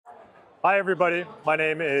Hi everybody, my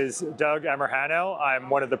name is Doug Emerhano. I'm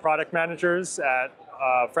one of the product managers at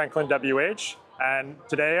FranklinWH, and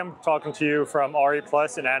today I'm talking to you from RE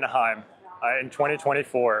Plus in Anaheim in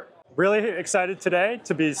 2024. Really excited today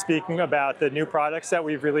to be speaking about the new products that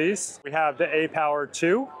we've released. We have the aPower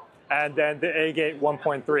 2 and then the aGate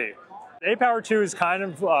 1.3. The aPower 2 is kind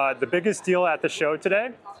of the biggest deal at the show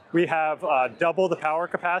today. We have double the power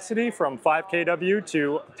capacity from 5 kW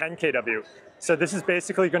to 10 kW. So this is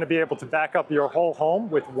basically going to be able to back up your whole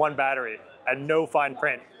home with one battery and no fine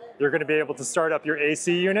print. You're going to be able to start up your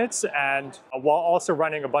AC units and while also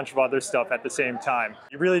running a bunch of other stuff at the same time.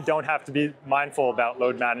 You really don't have to be mindful about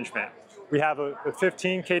load management. We have a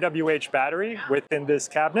 15 kWh battery within this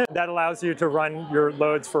cabinet that allows you to run your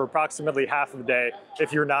loads for approximately half of the day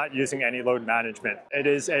if you're not using any load management. It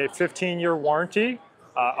is a 15-year warranty.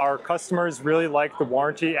 Our customers really like the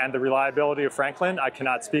warranty and the reliability of Franklin. I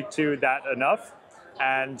cannot speak to that enough.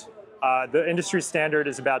 And the industry standard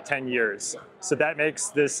is about 10 years. So that makes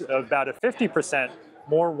this about a 50%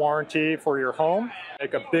 more warranty for your home,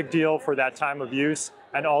 make a big deal for that time of use,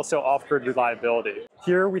 and also off-grid reliability.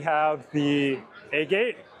 Here we have the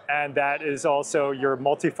aGate, and that is also your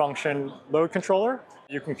multifunction load controller.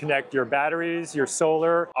 You can connect your batteries, your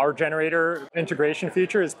solar. Our generator integration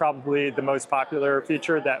feature is probably the most popular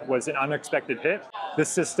feature that was an unexpected hit. This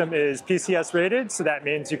system is PCS rated, so that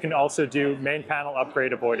means you can also do main panel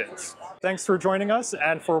upgrade avoidance. Thanks for joining us,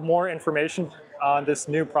 and for more information on this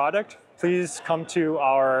new product, please come to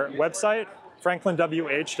our website,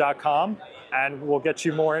 FranklinWH.com, and we'll get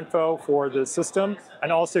you more info for the system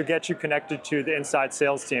and also get you connected to the inside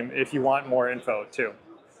sales team if you want more info too.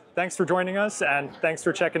 Thanks for joining us, and thanks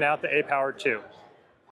for checking out the aPower 2.